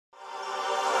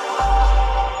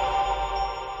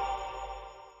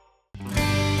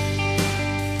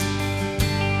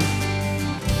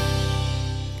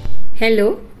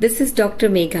Hello, this is Dr.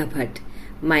 Megha Bhatt.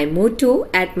 My motto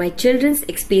at my children's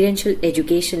experiential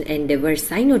education endeavor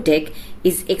Sinotech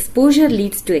is exposure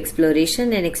leads to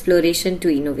exploration and exploration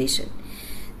to innovation.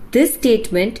 This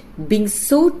statement being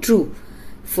so true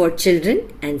for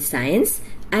children and science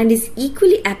and is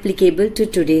equally applicable to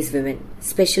today's women,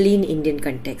 especially in Indian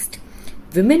context.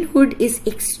 Womanhood is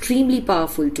extremely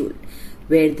powerful tool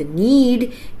where the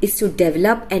need is to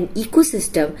develop an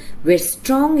ecosystem where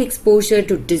strong exposure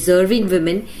to deserving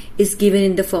women is given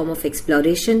in the form of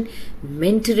exploration,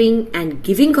 mentoring, and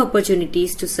giving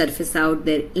opportunities to surface out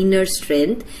their inner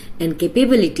strength and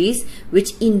capabilities,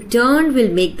 which in turn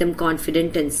will make them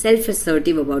confident and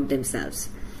self-assertive about themselves.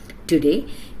 Today,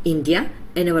 India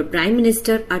and our Prime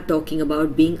Minister are talking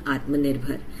about being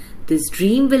Atmanirbhar. This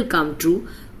dream will come true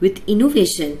with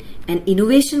innovation, and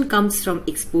innovation comes from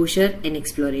exposure and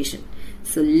exploration.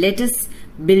 So let us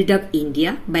build up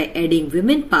India by adding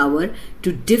women power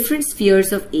to different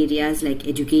spheres of areas like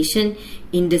education,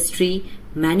 industry,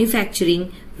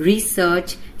 manufacturing,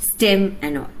 research, STEM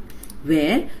and all,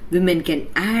 where women can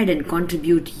add and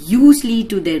contribute hugely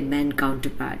to their man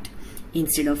counterpart.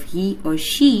 Instead of he or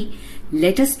she,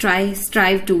 let us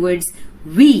strive towards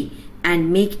we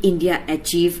and make India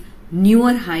achieve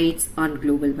newer heights on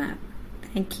global map.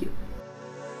 Thank you.